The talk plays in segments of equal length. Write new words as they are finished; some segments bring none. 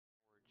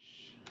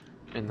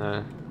in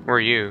the. Where are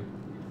you?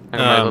 I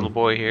got my little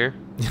boy here.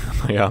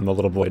 Yeah, I'm the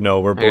little boy. No,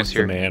 we're both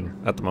the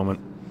man at the moment.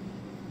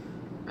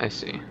 I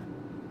see.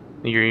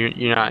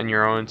 You're not in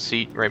your own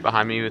seat right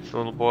behind me with the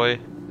little boy?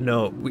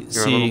 No,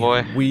 Little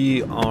boy?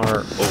 we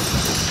are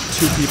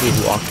two people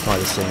who occupy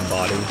the same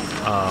body.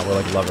 We're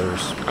like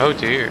lovers. Oh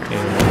dear. In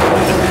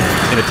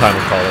a time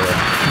of cholera.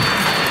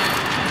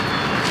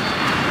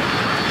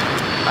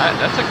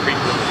 That's a creepy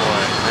little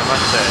boy, I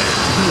must say.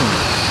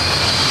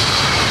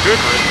 Good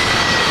riddance.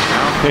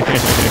 He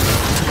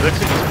looks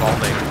like he's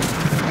balding.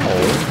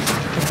 Oh,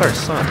 that's our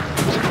son.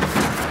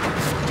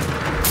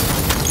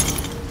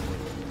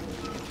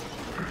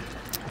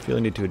 I feel I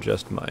need to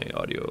adjust my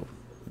audio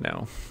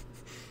now.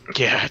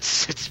 Yeah,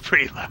 it's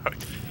pretty loud.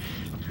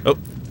 Oh,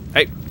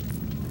 hey!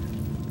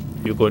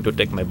 You're going to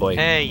take my boy.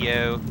 Hey,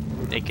 yo,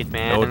 naked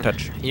man. No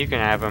touch. You can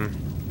have him.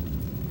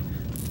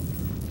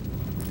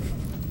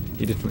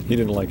 He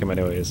didn't like him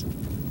anyways.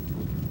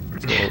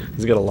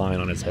 He's got a line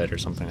on his head or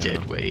something.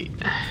 Dead weight.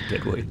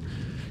 Dead weight.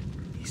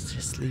 He's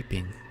just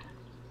sleeping.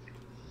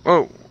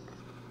 Whoa.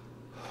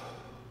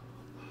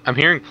 I'm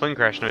hearing plane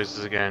crash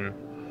noises again.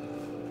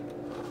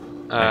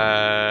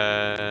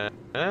 I'm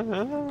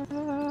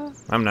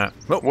not.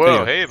 Oh,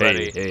 whoa, hey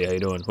buddy. Hey, how you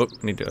doing? Whoop,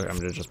 I'm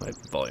gonna adjust my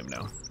volume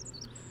now.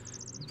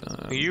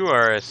 You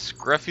are a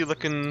scruffy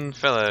looking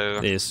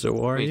fellow. Yes,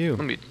 so are you.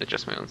 Let me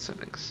adjust my own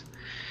settings.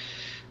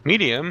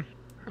 Medium?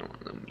 I don't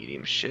want no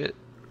medium shit.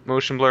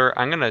 Motion blur,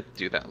 I'm gonna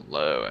do that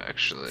low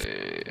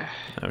actually.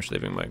 I'm just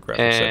leaving my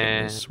graphic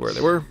settings where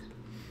they were.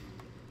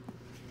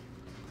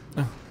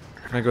 Oh,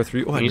 can I go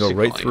through you? Oh, I can go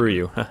right through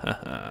you.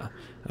 I'm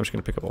just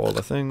gonna pick up all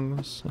the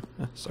things.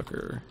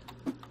 Sucker.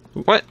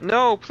 Ooh. What?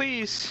 No,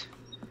 please.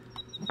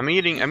 I'm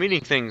eating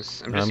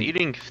things. I'm just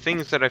eating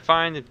things that I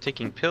find and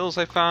taking pills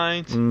I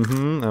find.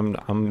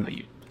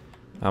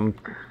 I'm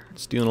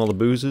stealing all the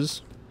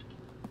boozes.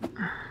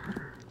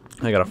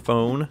 I got a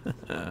phone.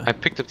 I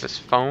picked up this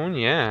phone,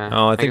 yeah.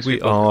 Oh, I think we.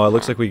 Oh, it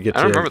looks like we get to.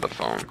 I don't remember the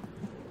phone.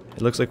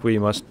 It looks like we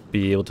must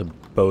be able to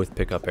both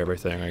pick up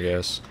everything, I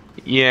guess.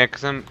 Yeah,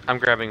 cause I'm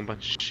grabbing a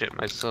bunch of shit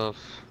myself.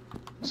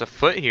 There's a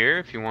foot here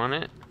if you want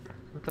it.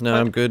 No,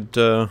 I'm good.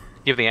 You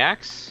have the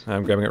axe?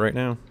 I'm grabbing it right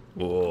now.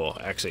 Whoa,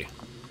 axey.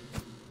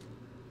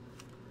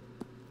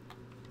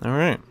 All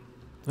right.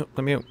 Oh,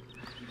 let me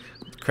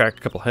crack a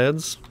couple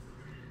heads.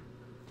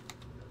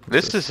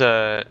 This is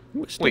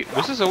wait,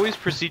 was this always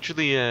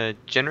procedurally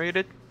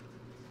generated?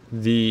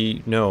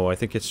 No, I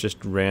think it's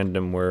just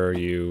random where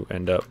you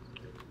end up.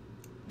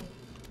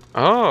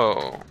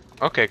 Oh,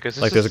 okay, because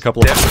this like is there's a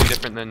couple definitely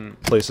different than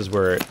places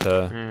where it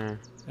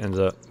ends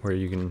up where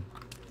you can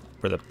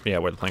where the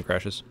plane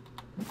crashes.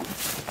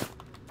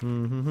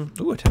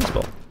 Ooh, a tennis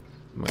ball.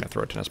 I'm gonna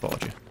throw a tennis ball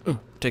at you. Ooh,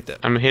 take that.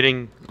 I'm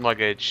hitting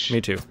luggage. Me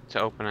too.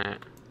 To open it.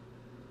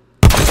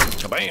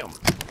 Bam!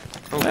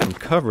 Oh. I'm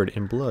covered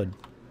in blood.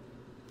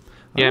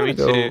 Yeah, me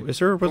too. Is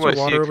there a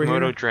water over here?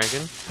 Komodo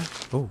dragon.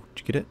 Oh,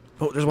 did you get it?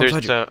 Oh, there's one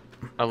beside you.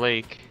 A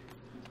lake.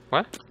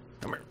 What?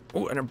 Come here.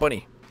 Oh, and a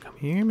bunny. Come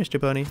here, Mr.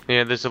 Bunny.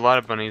 Yeah, there's a lot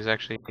of bunnies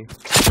actually.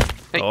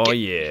 Hey, oh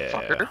yeah.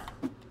 Fucker.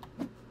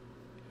 I'm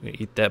gonna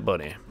eat that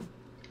bunny.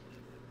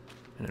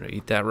 And I'm gonna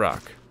eat that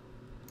rock.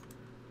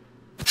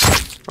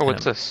 Oh,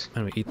 what's this?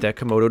 I'm gonna eat that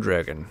Komodo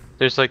dragon.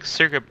 There's like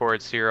circuit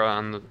boards here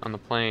on the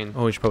plane.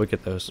 Oh, we should probably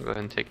get those. Go ahead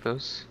and take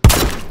those.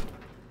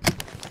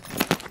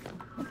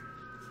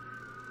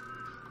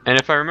 And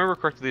if I remember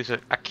correctly, there's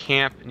a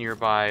camp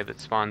nearby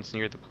that spawns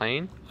near the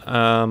plane.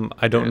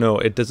 I don't know.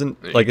 It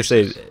doesn't, like I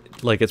say,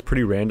 like it's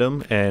pretty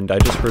random, and I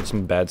just heard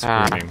some bad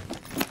screaming.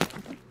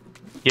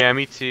 Yeah,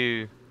 me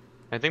too.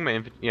 I think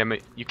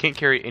you can't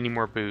carry any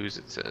more booze,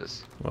 it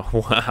says.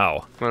 Oh,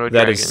 wow.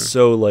 That is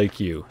so like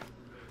you.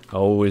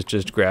 Always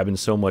just grabbing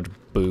so much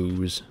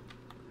booze.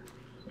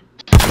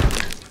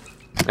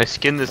 I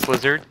skinned this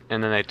lizard,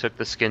 and then I took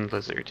the skinned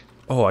lizard.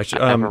 Oh, I should.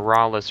 I have a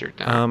raw lizard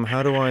now.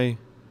 How do I?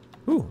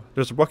 Ooh,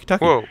 there's a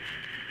walkie-talkie. Whoa.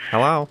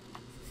 Hello.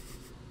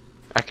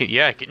 I can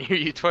hear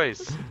you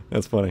twice.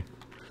 That's funny.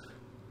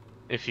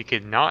 If you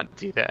could not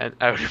do that,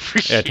 I would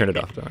appreciate it. Yeah, turn it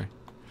off, sorry.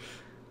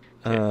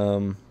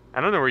 Okay.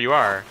 I don't know where you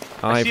are.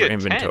 I see a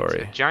inventory.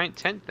 Tent, a giant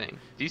tent thing.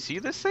 Do you see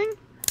this thing?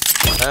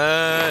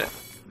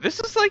 This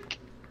is like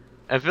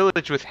a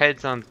village with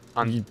heads on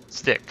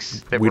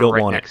sticks that we're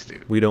right next to.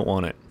 We don't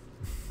want it.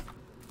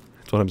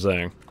 That's what I'm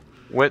saying.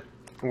 What?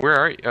 Where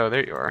are you? Oh,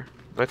 there you are.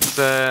 Let's.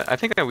 I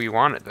think that we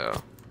want it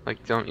though.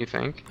 Like, don't you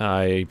think?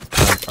 I'm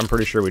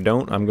pretty sure we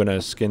don't. I'm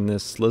gonna skin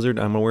this lizard.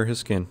 I'm gonna wear his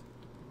skin.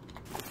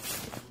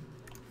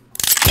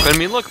 But I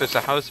mean, look, there's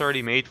a house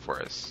already made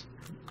for us.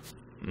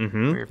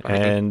 Mm-hmm.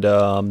 And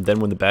then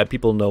when the bad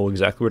people know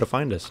exactly where to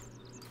find us.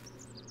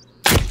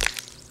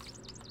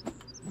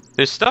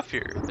 There's stuff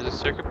here. There's a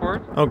circuit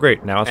board. Oh,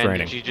 great. Now it's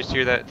raining. Did you just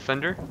hear that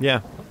thunder?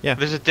 Yeah. Yeah.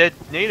 There's a dead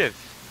native.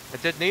 A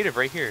dead native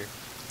right here.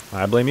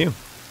 I blame you.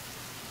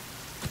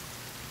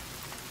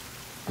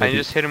 I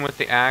just hit him with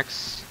the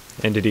axe.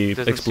 And did he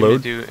Doesn't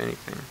explode? Seem to do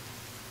anything.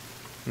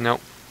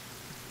 Nope.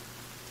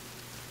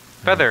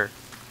 Feather.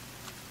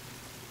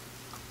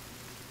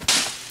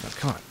 Oh,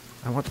 come on.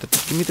 I want the.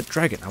 Give me the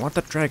dragon. I want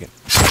that dragon.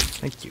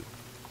 Thank you.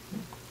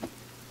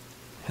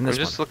 And this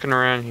I'm just one. looking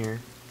around here.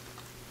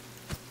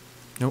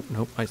 Nope,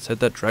 nope. I said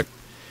that direct.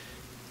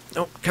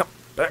 Nope, come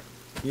back.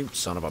 You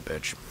son of a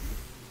bitch.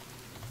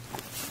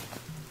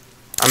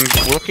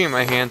 I'm looking at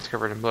my hands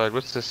covered in blood.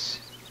 What's this?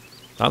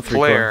 I'm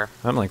Flare.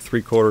 I'm like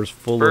 3/4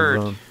 full Bird.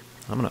 of.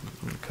 I'm gonna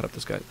cut up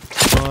this guy's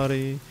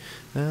body.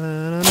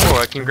 Oh,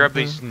 I can grab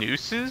these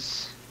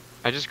nooses?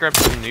 I just grabbed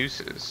some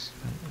nooses.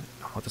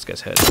 I want this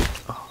guy's head.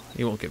 Oh,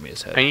 he won't give me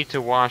his head. I need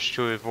to wash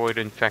to avoid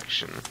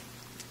infection.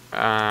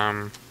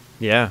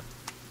 Yeah.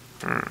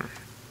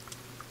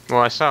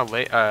 Well, I saw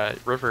a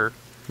river.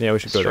 Yeah, we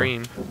should go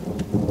stream. there.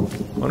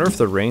 Wonder if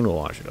the rain will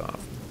wash it off.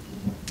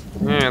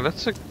 Yeah,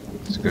 that's a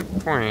good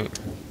point.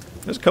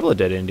 There's a couple of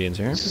dead Indians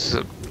here. This is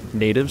a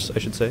Natives, I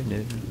should say.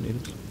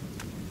 Natives.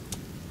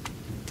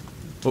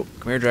 Oh,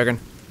 come here, dragon.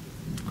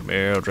 Come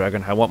here,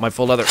 dragon. I want my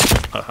full leather.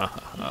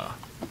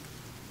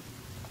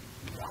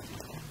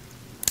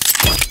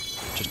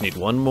 Just need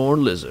one more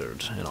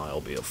lizard, and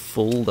I'll be a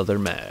full leather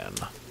man.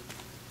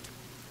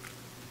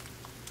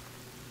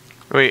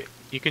 Wait,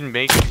 you can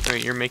make.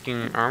 Wait, you're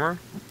making armor?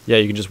 Yeah,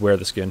 you can just wear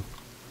the skin.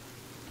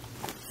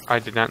 I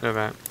did not know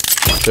that.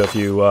 So if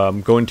you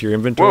go into your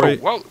inventory...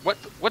 Whoa,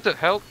 what the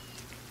hell?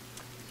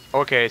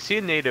 Okay, I see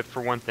a native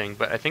for one thing,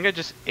 but I think I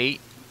just ate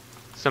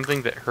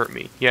something that hurt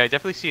me. Yeah, I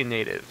definitely see a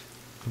native.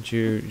 Did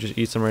you just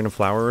eat some random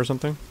flower or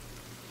something?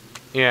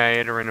 Yeah, I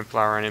ate a random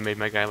flower and it made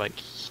my guy, like,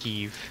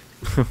 heave.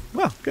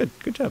 Well, good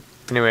job.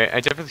 Anyway, I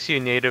definitely see a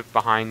native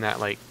behind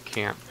that, like,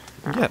 camp.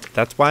 Yeah,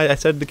 that's why I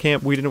said the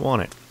camp we didn't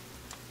want it.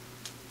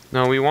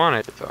 No, we want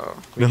it, though.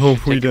 No, we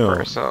take it don't. for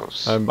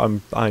ourselves.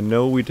 I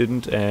know we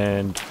didn't,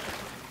 and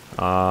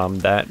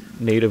that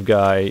native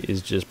guy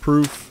is just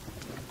proof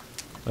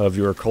of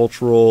your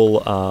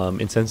cultural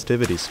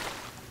insensitivities.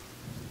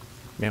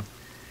 Yeah.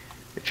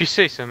 If you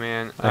say so,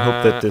 man. I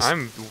hope that this...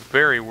 I'm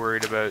very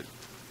worried about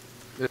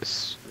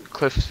this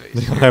cliff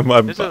face.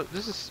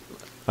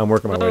 I'm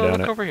working my way down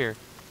look it. over here.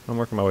 I'm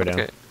working my way down.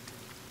 Okay.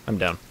 I'm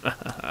down.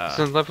 It's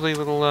a lovely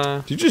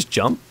little, Did you just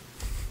jump?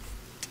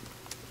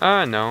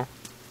 No.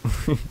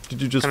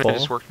 Did you just Kinda fall?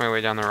 just worked my way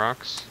down the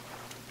rocks.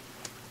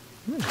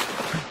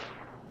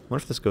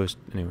 What if this goes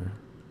anywhere?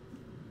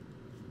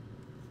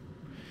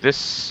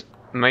 This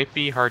might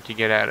be hard to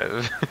get out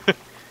of.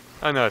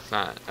 Oh, no, it's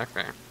not.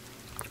 Okay.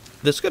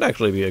 This could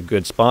actually be a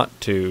good spot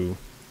to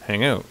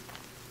hang out.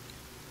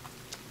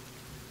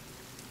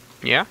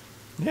 Yeah?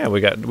 Yeah, we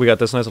got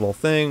this nice little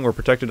thing. We're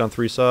protected on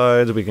 3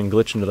 sides. We can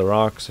glitch into the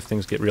rocks if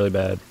things get really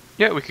bad.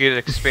 Yeah, we could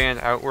expand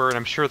outward.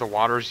 I'm sure the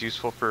water's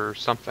useful for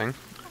something.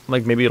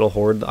 Like maybe it'll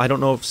hoard. I don't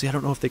know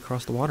if they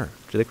cross the water.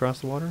 Do they cross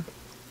the water? I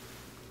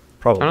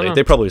Probably. don't know.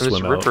 They probably This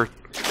swim out. ripper...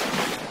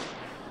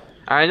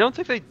 I don't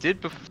think they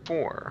did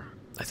before.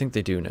 I think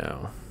they do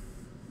now.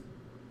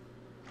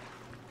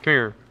 Come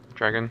here,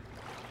 dragon.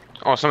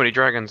 Oh, so many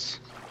dragons.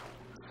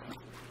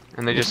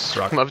 And they just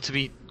love to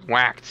be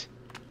whacked.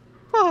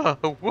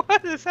 Oh,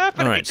 what is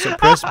happening? All right, so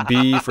press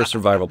B for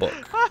survival book.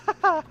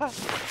 I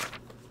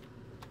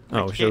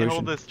can't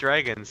hold this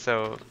dragon,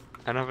 so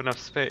I don't have enough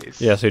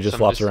space. Yeah, so he just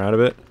flops around a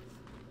bit.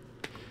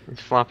 He's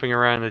flopping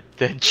around a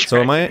dead dragon. So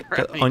am I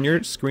on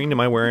your screen? Am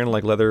I wearing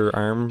like leather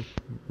arm,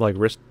 like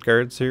wrist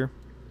guards here?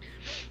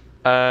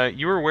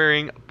 You were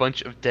wearing a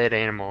bunch of dead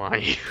animal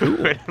on you.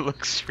 Cool. It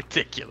looks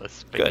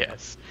ridiculous, but Good.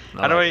 yes.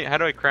 How do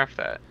I craft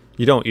that?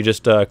 You don't. You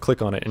just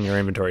click on it in your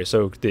inventory.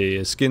 So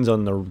the skin's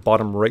on the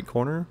bottom right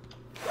corner.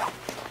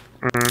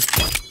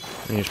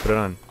 Mm-hmm. And you just put it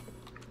on.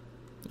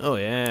 Oh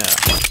yeah.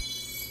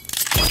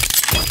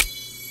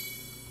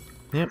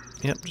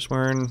 Yep. Just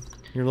wearing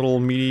your little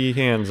meaty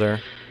hands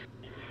there.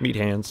 Meat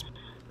hands.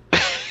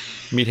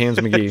 Meat hands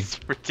McGee. It's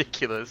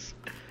ridiculous.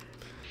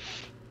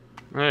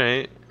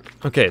 Alright.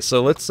 Okay,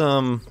 so let's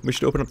we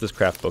should open up this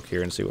craft book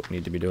here and see what we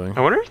need to be doing.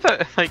 I wonder if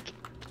that, like,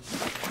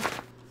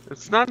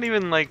 it's not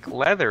even like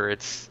leather,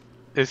 it's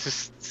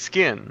just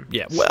skin.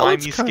 Yeah, well,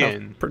 slimy it's kind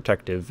skin. of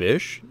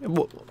protective-ish.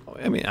 Well,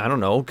 I mean, I don't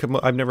know.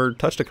 I've never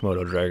touched a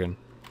Komodo dragon.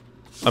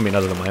 I mean,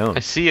 other than my own.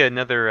 I see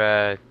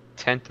another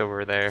tent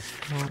over there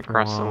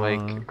across the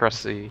lake,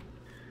 across the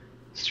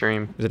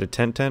stream. Is it a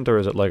tent or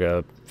is it like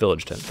a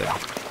village tent thing?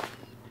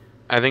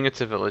 I think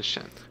it's a village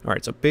tent.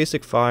 Alright, so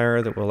basic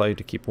fire that will allow you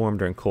to keep warm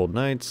during cold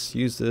nights.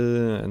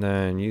 And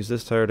then use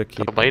this fire to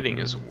keep... The lighting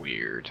is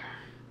weird.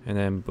 And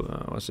then,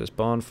 what's this?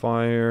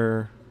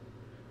 Bonfire.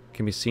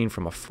 Can be seen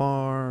from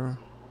afar.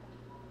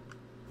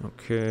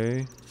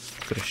 Okay.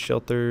 Go to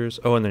shelters.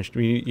 Oh, and then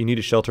you need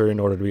a shelter in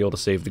order to be able to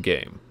save the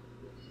game.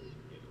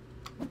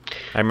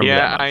 I remember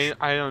that much.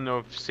 I don't know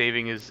if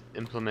saving is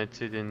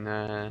implemented in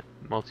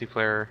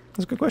multiplayer.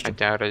 That's a good I question.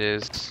 doubt it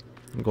is.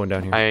 I'm going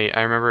down here.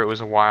 I remember it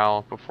was a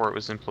while before it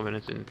was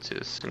implemented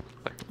into single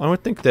player. I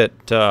would think that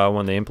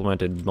when they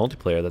implemented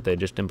multiplayer, that they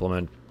just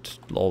implement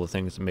all the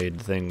things that made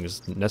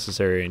things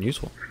necessary and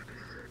useful.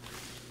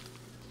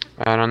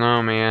 I don't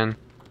know, man.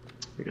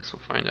 I guess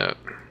we'll find out.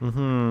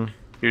 Mm-hmm.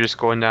 You're just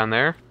going down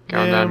there?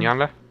 Going down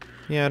yonder?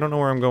 Yeah, I don't know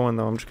where I'm going,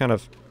 though. I'm just kind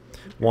of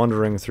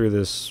wandering through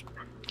this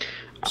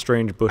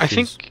strange bushes. I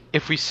think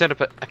if we set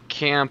up a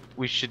camp,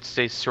 we should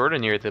stay sort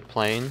of near the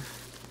plane.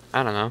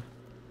 I don't know.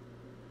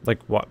 Like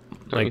what?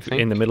 Don't you Like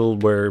think? in the middle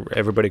where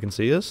everybody can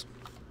see us?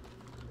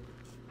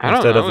 I don't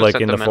Instead know. of Is like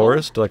that in the middle?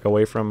 forest, like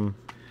away from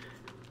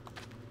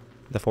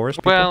the forest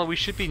people? Well, we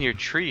should be near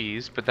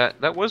trees, but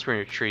that was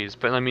near trees.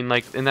 But I mean,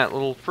 like in that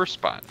little first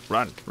spot.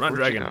 Run, Where'd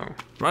dragon. you go?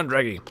 Run,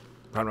 draggy.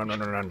 Run. I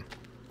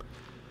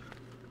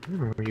don't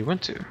know where you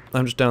went to.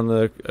 I'm just down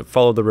the...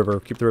 follow the river.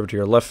 Keep the river to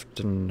your left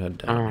and head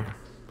down. Oh.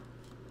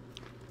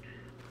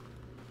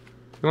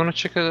 You want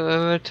to check out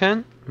the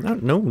tent?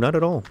 No, not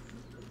at all.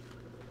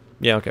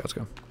 Yeah, okay, let's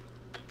go.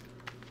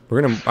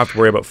 We're gonna have to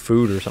worry about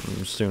food or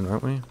something soon,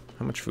 aren't we?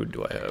 How much food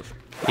do I have?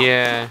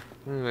 Yeah.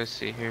 What do I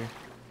see here?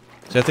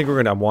 See, I think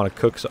we're gonna want to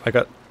cook. So I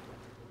got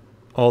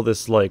all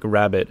this like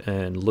rabbit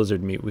and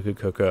lizard meat we could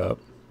cook up.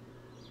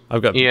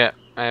 I've got. Yeah,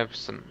 I have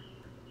some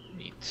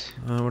meat.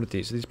 What are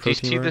these? Are these Do you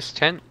protein see bars? this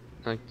tent?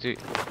 Like, oh,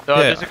 Yeah.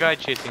 there's a guy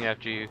chasing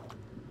after you.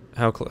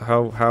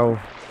 How?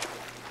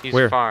 He's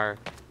Where? far.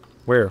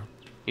 Where?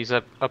 He's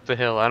up the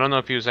hill. I don't know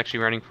if he was actually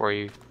running for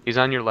you. He's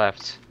on your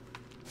left.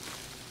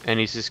 And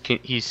he's just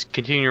he's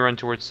continuing to run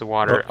towards the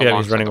water. Oh, yeah,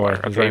 he's running away.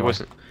 Okay, he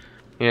wasn't.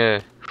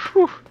 Yeah.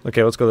 Whew.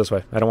 Okay, let's go this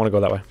way. I don't want to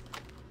go that way.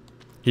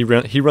 He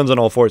runs on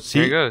all fours. See?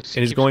 There he goes.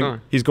 And he's Keeps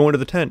going. He's going to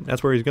the tent.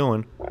 That's where he's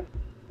going.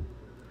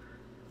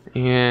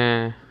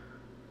 Yeah.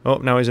 Oh,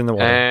 now he's in the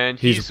water. And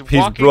he's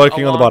walking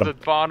walking on the along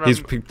bottom.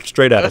 He's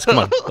straight at us. Come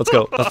on, let's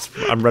go.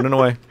 I'm running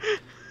away.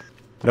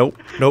 Nope.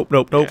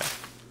 Yeah.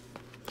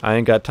 I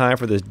ain't got time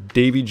for this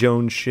Davy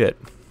Jones shit.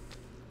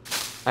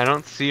 I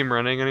don't see him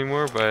running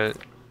anymore, but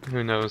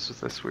who knows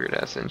with this weird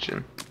ass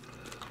engine.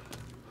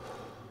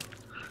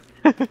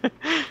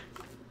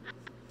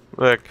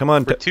 Look, Come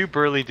on, we're two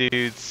burly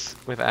dudes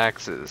with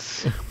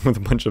axes. with a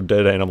bunch of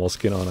dead animal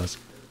skin on us.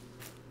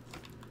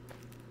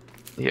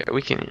 Yeah,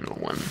 we can handle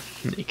one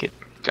naked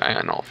guy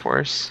on all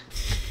fours.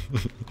 In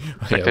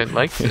fact, Yeah. I'd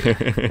like to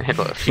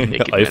handle a few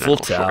naked men on Eiffel all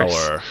fours.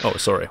 Tower. Oh,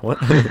 sorry. What?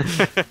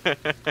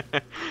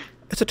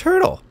 It's a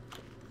turtle.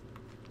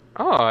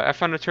 Oh, I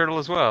found a turtle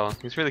as well.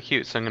 He's really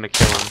cute, so I'm gonna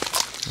kill him.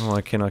 Oh,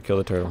 I cannot kill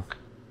the turtle.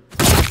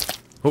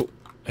 Oh,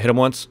 I hit him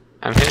once.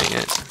 I'm hitting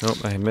it. Nope,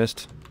 I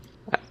missed.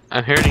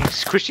 I'm hearing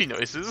squishy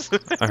noises.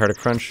 I heard a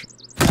crunch.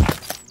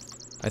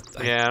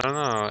 Yeah, I don't know.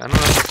 I don't know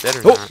if it's dead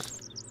or Oh! not.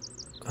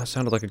 That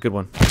sounded like a good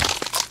one.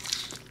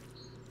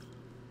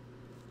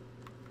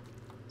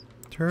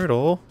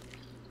 Turtle.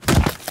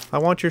 I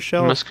want your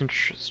shell. You must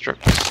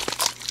construct.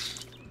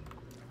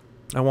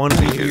 I want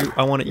to eat you.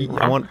 I want to eat.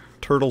 I want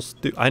turtle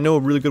stew. I know a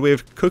really good way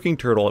of cooking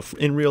turtle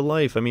in real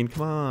life. I mean,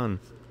 come on.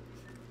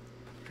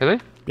 Really?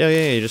 Yeah.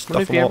 You just When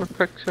stuff have you them all. ever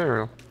cooked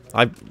turtle?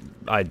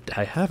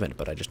 I haven't,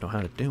 but I just know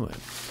how to do it.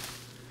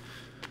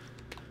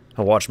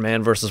 I watched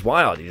Man vs.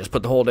 Wild. You just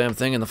put the whole damn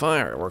thing in the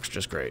fire. It works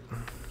just great.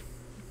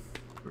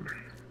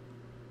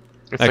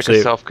 It's Actually, like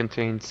a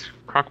self-contained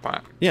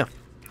crockpot. Yeah,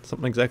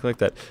 something exactly like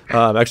that.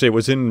 Actually, it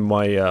was in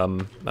my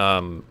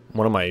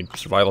one of my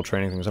survival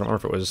training things. I don't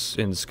remember if it was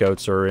in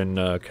Scouts or in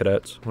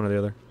Cadets, one or the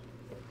other.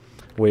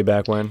 Way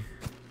back when.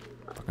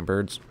 Fucking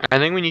birds. I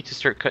think we need to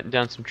start cutting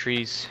down some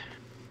trees.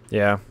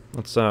 Yeah,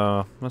 let's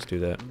do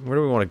that. Where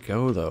do we want to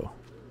go though?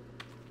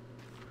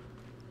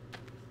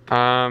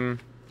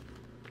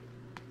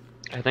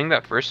 I think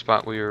that first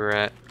spot we were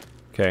at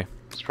Okay,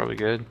 is probably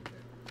good.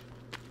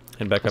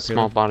 head back A up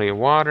small here. body of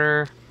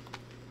water.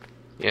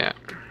 Yeah.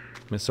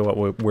 So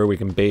where we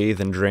can bathe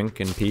and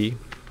drink and pee,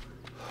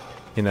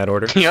 in that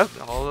order. Yep,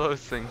 all those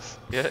things.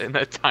 Yeah, in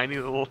that tiny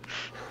little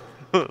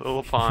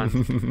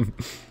pond.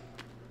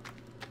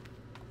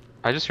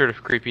 I just heard a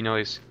creepy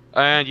noise.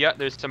 And yeah,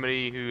 there's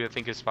somebody who I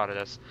think has spotted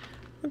us.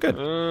 Good.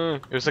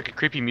 It was like a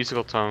creepy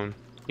musical tone.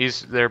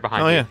 He's there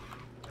behind Oh you. yeah.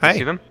 You Hi.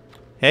 see them?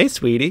 Hey,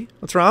 sweetie.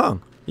 What's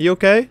wrong? You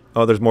okay?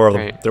 Oh, there's more of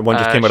them. Right. There one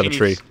just came out of the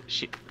tree.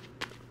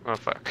 Oh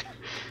fuck.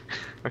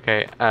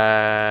 Okay.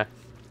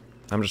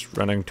 I'm just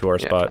running to our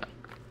Yeah. spot.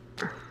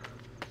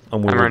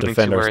 And we I'm will running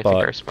defend to our where I think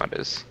spot. our spot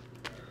is.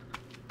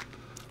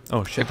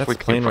 Oh shit, if that's we the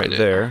can plane right find it.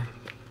 there.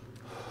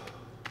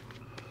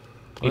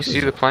 You This see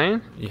is- the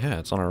plane? Yeah,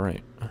 it's on our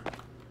right.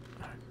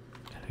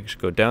 I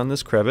should go down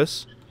this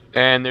crevice.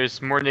 And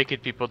there's more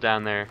naked people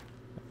down there.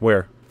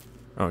 Where?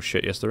 Oh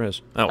shit, yes there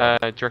is. Oh, well.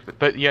 Directly.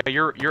 But yeah,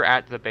 you're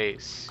at the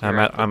base. I'm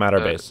You're at our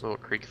the base. Little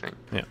creek thing.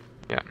 Yeah.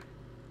 Yeah.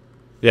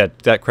 Yeah,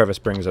 that crevice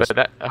brings us. But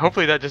that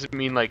hopefully that doesn't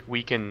mean like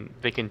they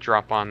can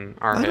drop on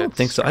our heads. I don't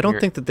think so. I from don't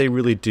here. think that they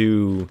really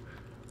do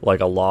like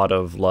a lot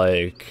of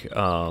like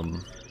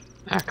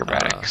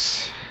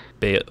Acrobatics.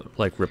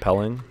 like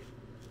repelling.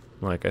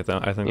 Like I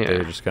think Yeah.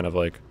 they're just kind of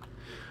like.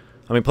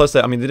 I mean, plus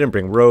that. I mean, they didn't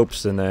bring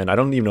ropes, and then I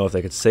don't even know if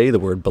they could say the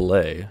word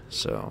belay.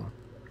 So.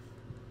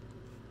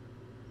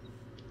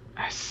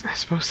 I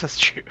suppose that's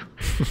true.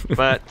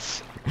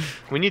 But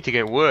we need to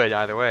get wood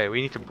either way.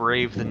 We need to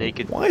brave the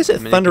naked. Why is it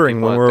naked thundering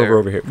people when out we're there.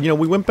 over here? You know,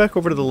 we went back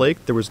over to the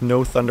lake. There was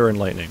no thunder and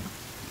lightning.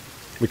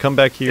 We come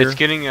back here. It's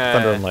getting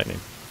thunder and lightning.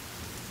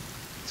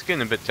 It's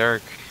getting a bit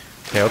dark.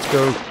 Okay, let's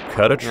go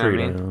cut a You know what I tree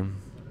mean? down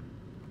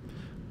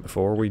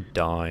before we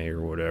die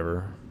or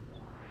whatever.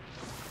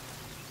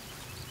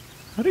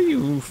 How do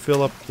you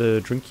fill up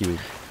the drink cube?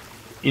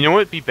 You know what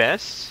would be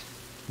best?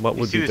 What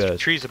You would see be these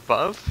best? trees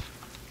above?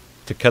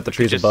 To cut the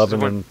trees above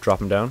and then drop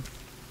them down?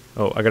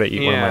 Oh, I gotta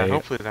eat one of my... Yeah,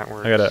 hopefully that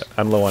works.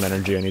 I'm low on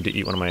energy. I need to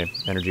eat one of my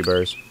energy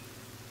bars.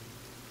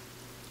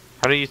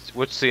 How do you...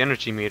 What's the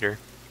energy meter?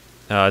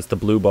 It's the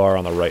blue bar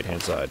on the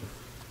right-hand side.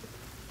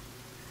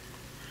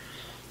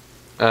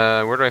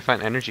 Where do I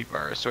find energy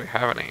bars? Do I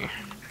have any?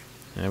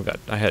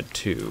 I had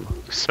 2.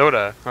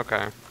 Soda.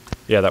 Okay.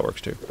 Yeah, that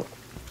works too.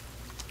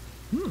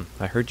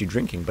 I heard you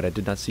drinking, but I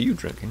did not see you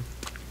drinking.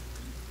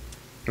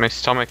 My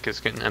stomach is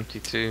getting empty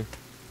too.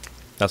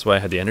 That's why I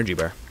had the energy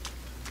bar.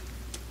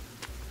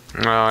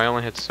 No, I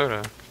only had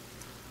soda.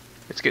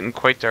 It's getting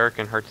quite dark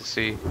and hard to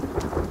see.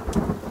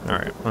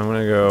 Alright, I'm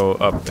gonna go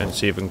up and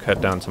see if we can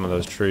cut down some of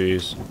those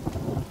trees.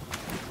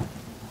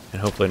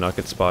 And hopefully not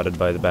get spotted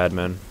by the bad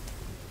men.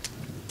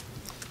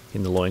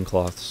 In the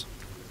loincloths.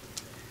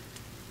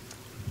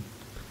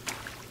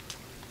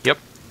 Yep.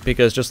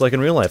 Because just like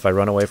in real life, I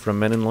run away from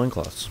men in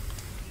loincloths.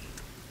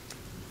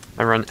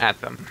 I run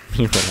at them.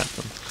 You run at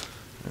them.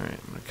 Alright,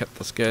 I'm gonna cut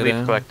this guy Leaf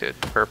down. collected.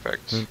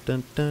 Perfect.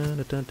 Dun,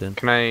 dun, dun, dun.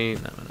 Can I...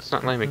 No. It's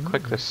not letting me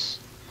click this.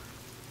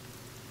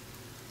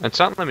 It's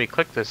not letting me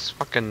click this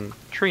fucking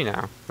tree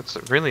now. That's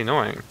really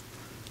annoying.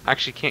 I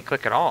actually can't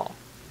click at all.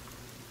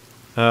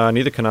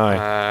 Neither can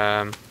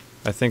I.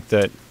 I think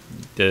that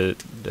there's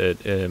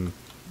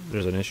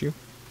an issue.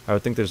 I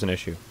would think there's an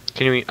issue.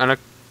 Can you eat it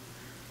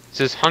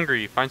says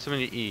hungry, find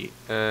something to eat.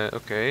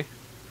 Okay.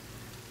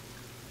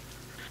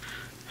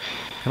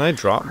 Can I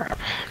drop? Crap.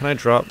 Can I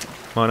drop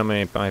one of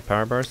my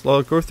power bars? Well,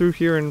 I'll go through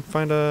here and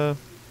find a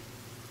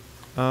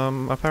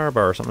power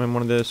bar or something in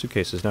one of the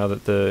suitcases now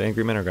that the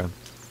angry men are gone.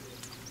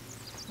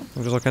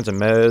 There's all kinds of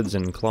meds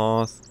and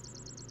cloth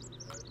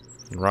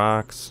and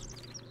rocks.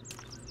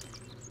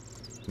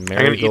 I'm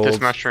gonna eat this Marigolds.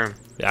 mushroom.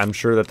 Yeah, I'm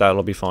sure that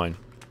that'll be fine.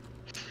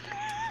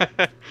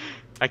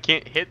 I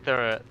can't hit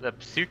the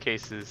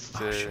suitcases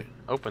to shit.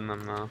 open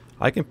them though.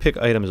 I can pick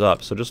items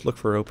up, so just look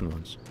for open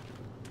ones.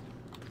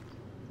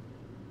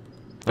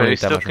 But I eat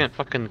that still mushroom. can't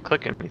fucking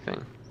click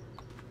anything.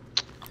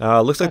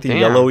 Looks like God the damn.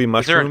 yellowy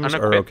Is there an mushrooms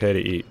are unequip? okay to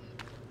eat.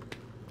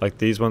 Like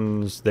these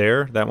ones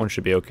there, that one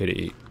should be okay to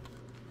eat.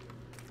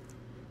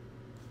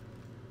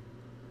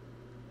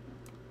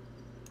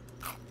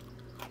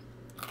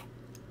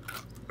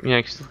 Yeah,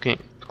 I still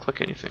can't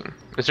click anything.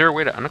 Is there a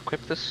way to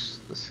unequip this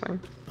thing?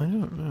 I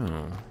don't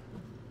know.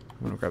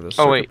 I'm gonna grab this.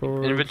 Oh wait,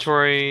 boards.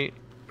 inventory,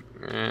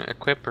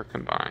 equip or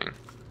combine.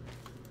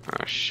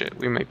 Oh shit,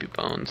 we might be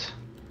boned.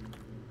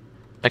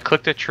 I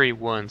clicked a tree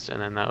once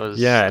and then that was...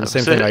 Yeah, and that same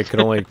was thing.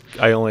 it.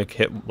 I only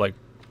hit like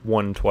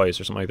one twice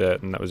or something like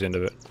that, and that was the end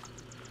of it.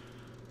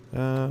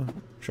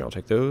 Sure, I'll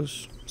take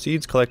those.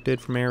 Seeds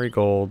collected from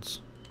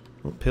marigolds.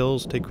 Oh,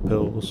 pills, take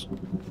pills.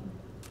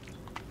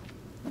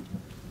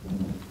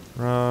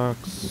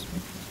 Rocks.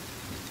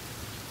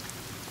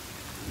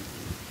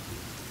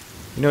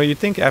 You know, you'd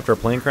think after a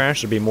plane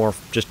crash there'd be more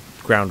just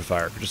ground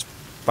fire, just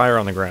fire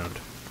on the ground.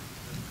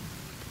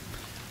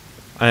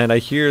 And I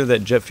hear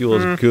that jet fuel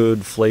is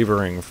good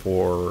flavoring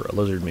for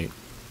lizard meat.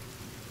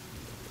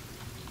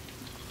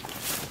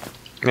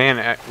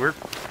 Man, we're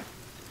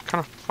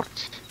kind of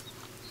fucked.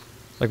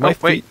 Like my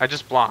wait, feet. I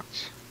just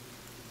blocked.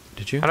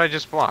 Did you? How did I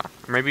just block?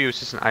 Or maybe it was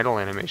just an idle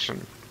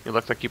animation. It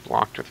looked like you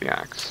blocked with the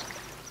axe.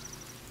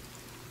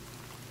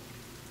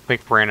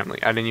 Like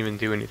randomly. I didn't even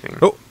do anything.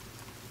 Oh!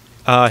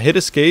 Hit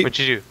escape. What'd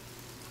you do?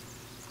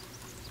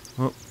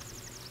 Oh.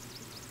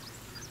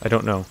 I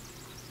don't know.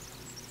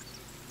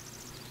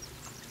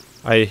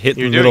 I hit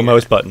the middle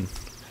mouse button,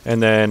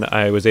 and then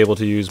I was able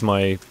to use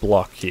my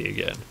block key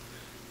again.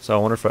 So I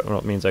wonder if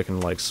it means I can,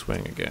 like,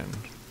 swing again.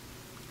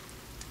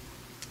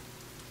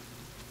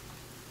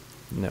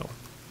 No.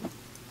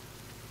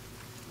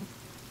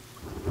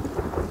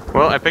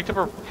 Well, I picked up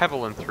a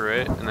pebble and threw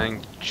it, and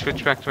then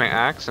switched back to my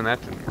axe, and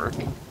that didn't work.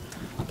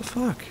 What the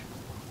fuck?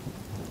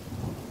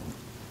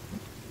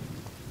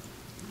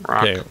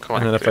 Rock Okay,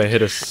 and then if I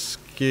hit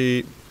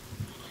escape...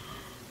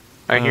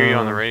 I hear you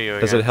on the radio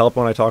Does again. it help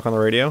when I talk on the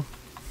radio?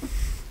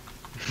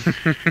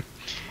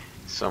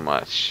 So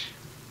much.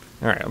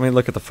 Alright, let me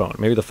look at the phone.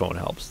 Maybe the phone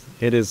helps.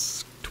 It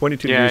is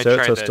 22 Yeah, degrees I out,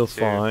 tried so it's that still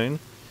too. fine.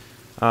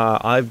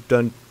 I've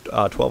done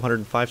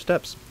 1,205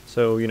 steps.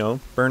 So, you know,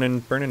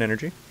 burning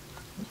energy.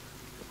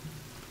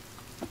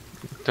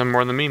 Done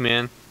more than me,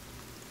 man.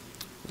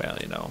 Well,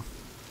 you know.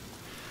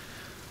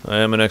 I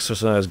am an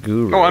exercise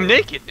guru. Oh, I'm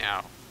naked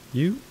now.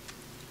 You?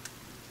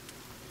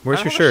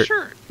 Where's I your have a shirt?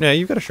 shirt. Yeah,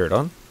 you got a shirt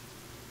on.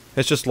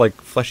 It's just like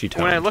fleshy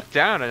tone. When I look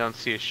down, I don't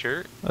see a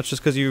shirt. That's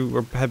just because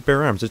you have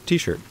bare arms. It's a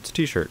t-shirt. It's a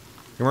t-shirt.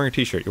 You're wearing a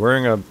t-shirt. You're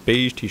wearing a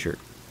beige t-shirt.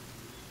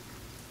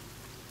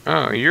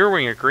 Oh, you're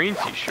wearing a green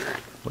t-shirt.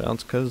 Well,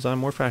 it's because I'm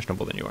more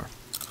fashionable than you are.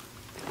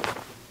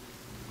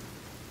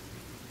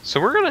 So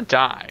we're gonna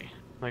die.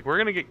 Like, we're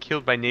gonna get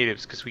killed by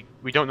natives because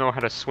we don't know how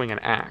to swing an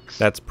axe.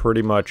 That's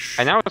pretty much...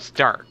 And now it's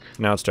dark.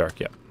 Now it's dark,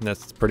 yeah.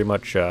 That's pretty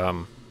much,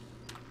 yeah,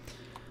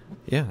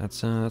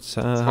 that's how it's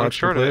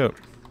short gonna play of out.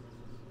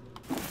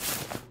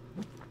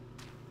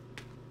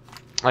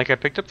 Like, I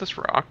picked up this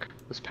rock,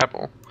 this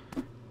pebble,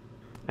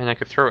 and I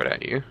could throw it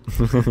at you.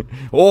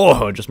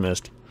 Oh, I just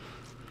missed.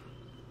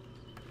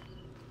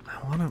 I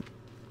wanna...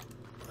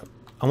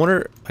 I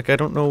wonder, like, I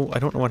don't know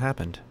what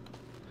happened.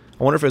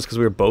 I wonder if it's because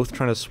we were both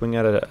trying to swing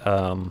at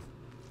a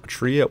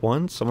tree at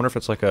once. I wonder if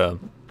it's like a,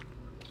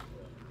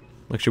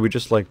 like, should we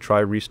just like try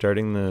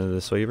restarting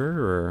the saver,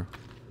 or?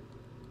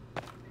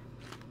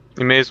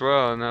 You may as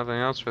well. Nothing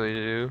else really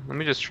to do. Let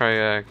me just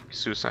try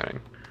suiciding.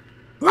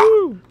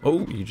 Woo!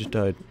 Oh, you just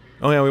died.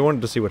 Oh yeah, we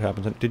wanted to see what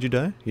happens. Did you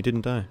die? You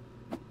didn't die.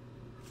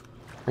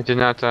 I did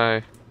not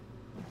die.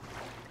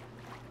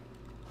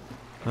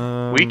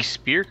 Weak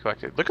spear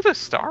collected. Look at the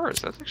stars.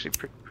 That's actually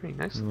pretty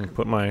nice. Let me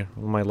put my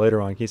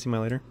lighter on. Can you see my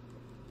lighter?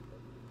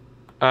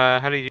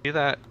 How do you do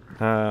that?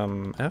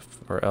 F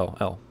or L?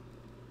 L.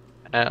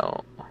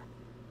 L.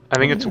 I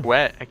think it's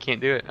wet. I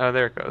can't do it. Oh,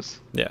 there it goes.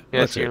 Yeah.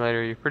 Yeah, see your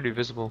lighter. You're pretty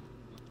visible.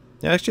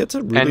 Yeah, actually, it's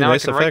a really and now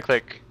nice I can effect.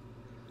 right click.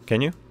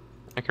 Can you?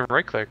 I can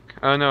right click.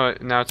 Oh no,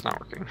 now it's not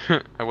working.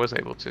 I was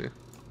able to.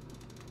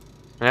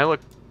 And I look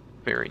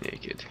very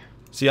naked.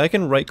 See, I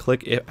can right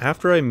click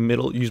after I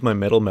use my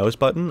middle mouse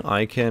button.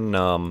 I can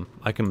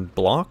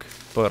block,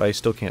 but I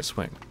still can't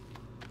swing.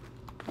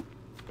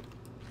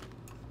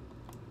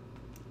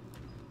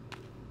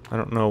 I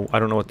don't know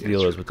what the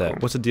deal is with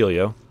that. What's the deal,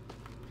 yo?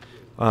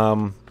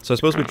 So I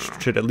suppose we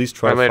should at least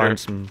try to find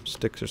some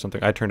sticks or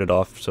something. I turned it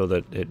off so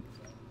that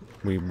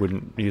we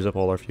wouldn't use up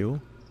all our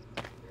fuel.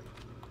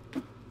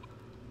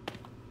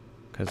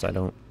 Because I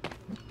don't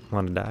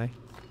want to die.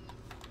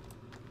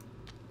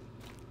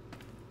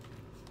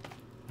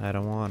 I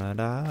don't want to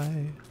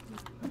die.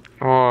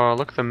 Oh,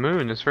 look at the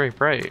moon. It's very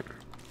bright.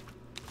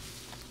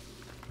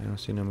 I don't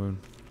see no moon.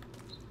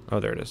 Oh,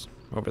 there it is.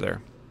 Over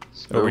there.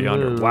 So Over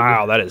yonder. moon.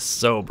 Wow, that is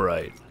so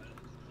bright.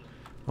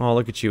 Oh,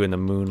 look at you in the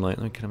moonlight.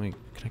 Can I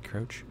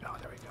crouch? Oh,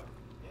 there we go.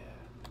 Yeah.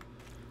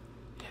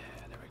 Yeah,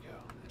 there we go.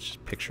 Let's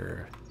just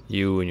picture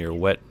you and your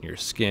wet your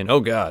skin. Oh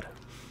God.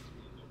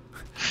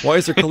 Why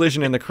is there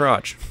collision in the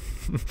crotch?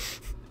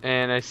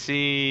 And I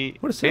see.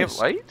 What is they this?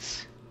 have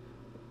lights?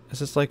 Is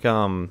this like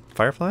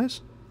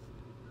fireflies?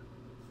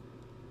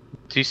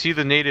 Do you see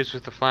the natives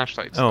with the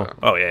flashlights? Oh, though?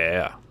 oh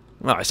yeah.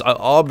 Well,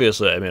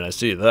 obviously, I mean, I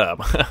see them.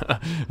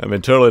 I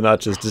mean, totally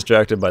not just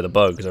distracted by the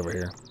bugs over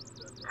here.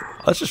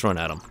 Let's just run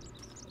at them.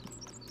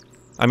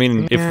 I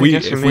mean, Yeah,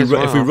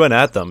 if we run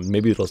at them,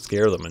 maybe it'll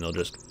scare them and they'll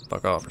just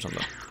fuck off or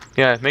something.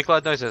 Yeah, make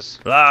loud noises.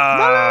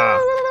 Ah!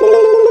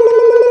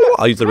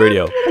 I'll use the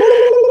radio.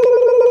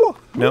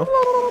 No?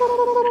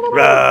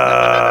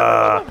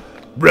 Rah!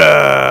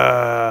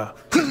 Rah!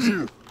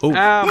 Oh.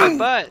 Ow, my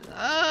butt!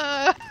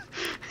 Ah!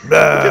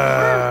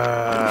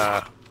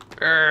 Rah!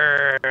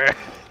 Grr.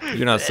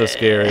 You're not so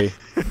scary.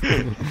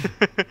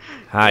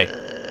 Hi.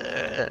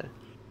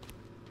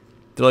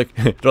 They're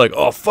like,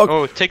 oh fuck.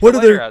 Oh, take what the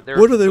are they? lighter out.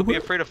 What are they? They'll be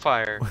afraid of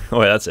fire.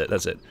 Oh, yeah,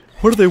 that's it.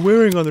 What are they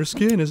wearing on their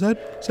skin? Is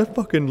that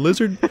fucking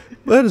lizard?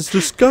 That is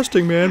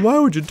disgusting, man. Why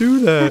would you do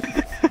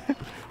that?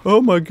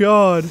 Oh my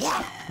God.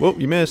 Whoa,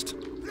 you missed.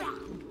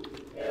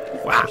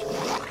 Wow.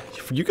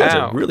 You guys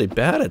are really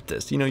bad at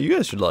this. You know, you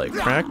guys should like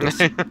practice.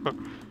 And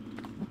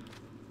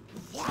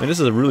this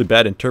is a really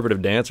bad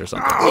interpretive dance or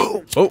something.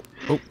 Oh.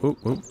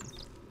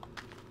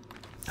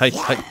 Hi.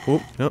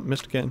 Oh, nope,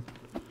 missed again.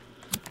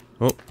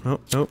 Oh.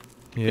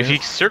 Yeah. If you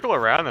circle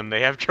around them,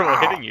 they have trouble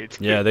hitting you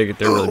too. Yeah, they're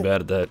really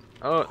bad at that.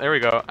 Oh, there we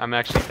go. I'm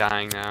actually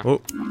dying now.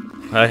 Oh,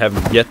 I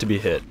have yet to be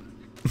hit.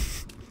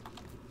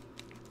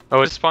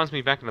 Oh, it spawns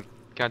me back in the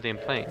goddamn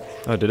plane.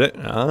 Oh, did it?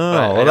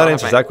 Oh, well, that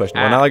answers that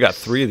question. Well, now I got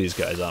 3 of these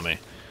guys on me.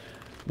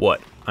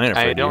 What? I ain't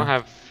afraid I of don't you.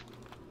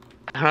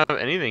 have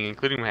anything,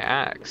 including my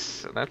axe.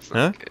 So that's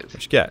not good.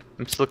 What you got?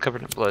 I'm still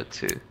covered in blood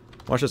too.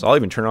 Watch this. I'll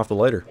even turn off the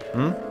lighter.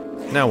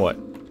 Now what?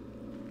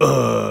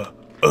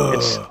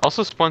 It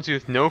also spawns you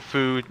with no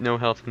food, no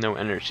health, no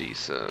energy.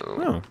 So.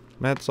 Oh,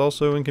 that's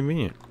also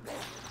inconvenient.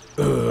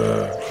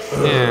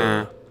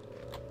 Yeah.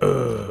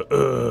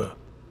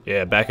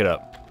 Yeah, back it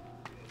up.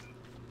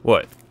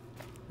 What?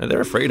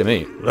 They're afraid of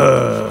me.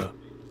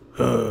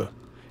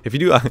 If you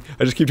do, I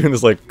just keep doing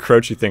this like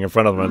crouchy thing in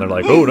front of them, and they're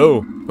like, "Oh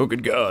no! Oh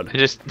good God!" I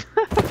just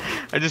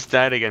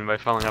died again by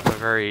falling off a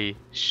very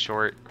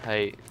short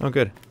height. Oh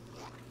good.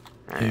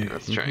 Alright,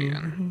 let's try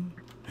again.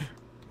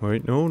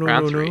 Wait, no.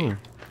 Round 3.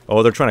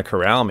 Oh, they're trying to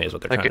corral me, is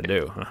what they're trying Okay. to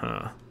do.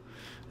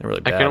 They're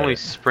really bad. I can at only it.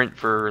 sprint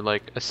for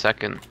like a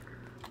second.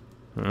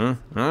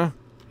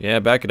 Yeah,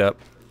 back it up.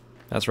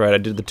 That's right. I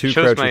did the 2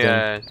 crouchy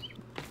thing.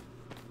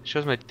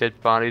 Shows my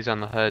dead bodies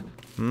on the HUD.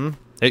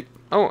 Hey.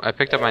 Oh, I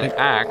picked up my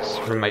axe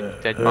from my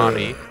dead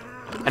body,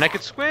 and I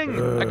could swing.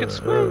 I'm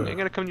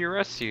gonna come to your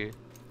rescue.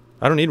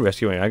 I don't need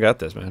rescuing. I got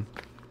this, man.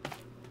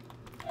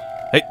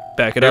 Hey,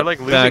 back it They're up. like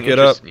losing Back it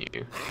up. interest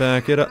in you.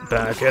 Back it up.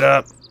 Back it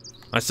up.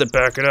 I said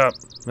back it up.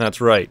 That's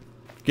right.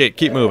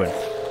 Keep moving.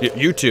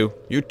 You two.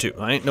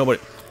 I ain't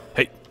nobody.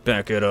 Hey,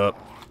 back it up.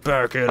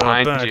 Back it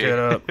Behind up. Back you. it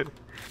up.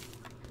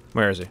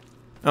 Where is he?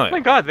 Oh, Oh yeah. my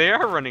God, they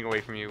are running away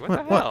from you. What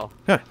the hell?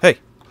 Hey.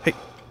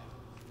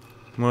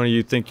 What do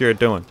you think you're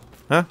doing?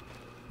 Huh?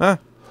 There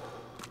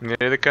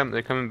they come.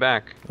 They're coming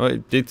back. Well,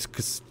 it's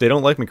because they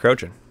don't like me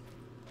crouching.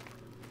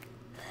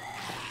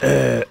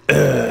 Yeah,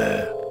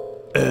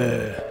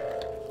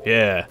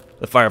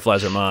 the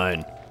fireflies are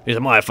mine. These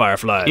are my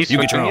fireflies. He's You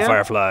get your switching own yet?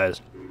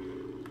 fireflies.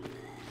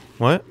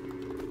 What?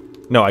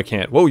 No, I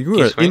can't. Whoa, you Can were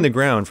you swing? in the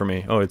ground for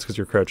me. Oh, it's because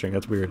you're crouching.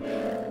 That's weird.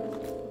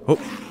 Oh.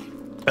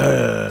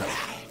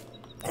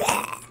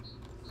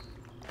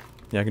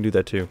 Yeah, I can do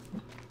that too.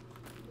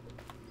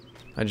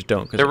 I just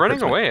don't. They're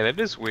running away. That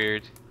is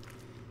weird.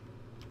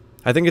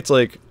 I think it's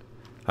like,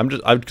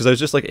 because I was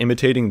just like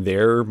imitating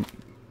their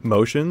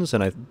motions,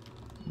 and I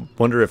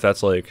wonder if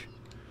that's like,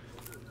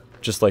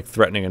 just like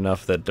threatening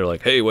enough that they're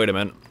like, hey, wait a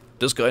minute.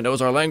 This guy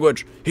knows our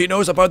language. He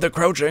knows about the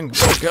crouching.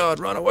 Oh God,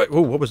 run away!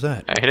 Oh, what was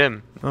that? I hit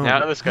him. Oh.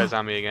 Now this guy's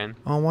on me again.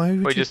 Oh, why would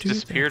Oh, you he just do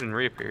disappeared that? and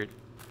reappeared.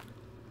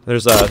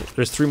 There's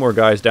 3 more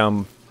guys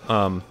down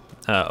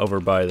over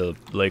by the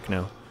lake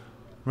now.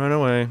 Run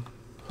away.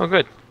 Oh,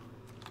 good.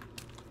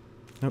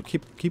 No,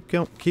 keep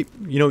going.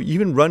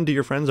 Even run to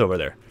your friends over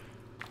there.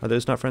 Are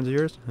those not friends of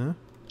yours? Huh?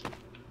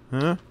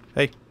 Huh?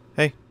 Hey.